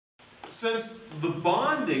Since the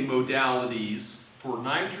bonding modalities for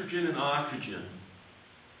nitrogen and oxygen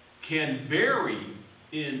can vary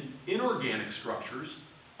in inorganic structures,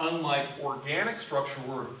 unlike organic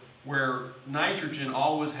structure where nitrogen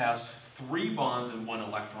always has 3 bonds and 1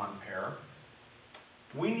 electron pair,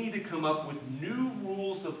 we need to come up with new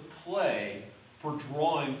rules of play for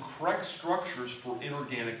drawing correct structures for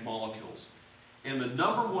inorganic molecules. And the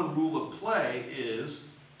number 1 rule of play is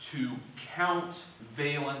to count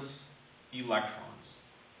valence electrons,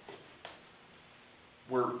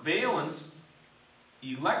 where valence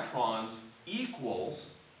electrons equals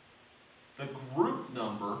the group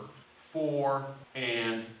number for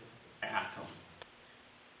an atom.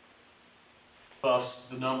 Thus,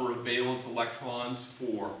 the number of valence electrons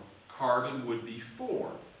for carbon would be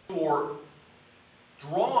 4. For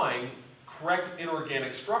drawing correct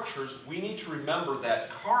inorganic structures, we need to remember that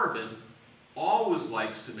carbon always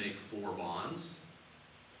likes to make 4 bonds,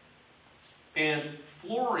 and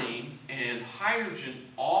fluorine and hydrogen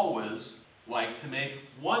always like to make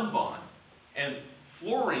 1 bond. And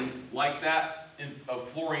fluorine, like that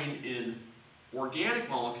of fluorine in organic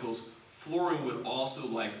molecules, fluorine would also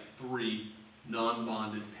like 3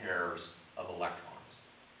 non-bonded pairs of electrons.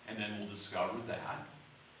 And then we'll discover that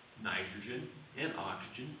nitrogen and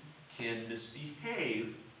oxygen can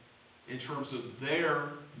misbehave in terms of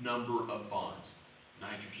their number of bonds.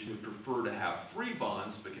 Nitrogen would prefer to have 3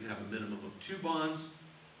 bonds, but can have a minimum of 2 bonds,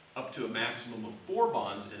 up to a maximum of 4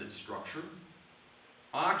 bonds in its structure.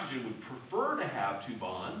 Oxygen would prefer to have 2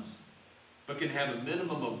 bonds, but can have a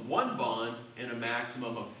minimum of 1 bond and a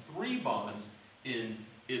maximum of 3 bonds in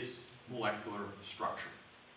its molecular structure.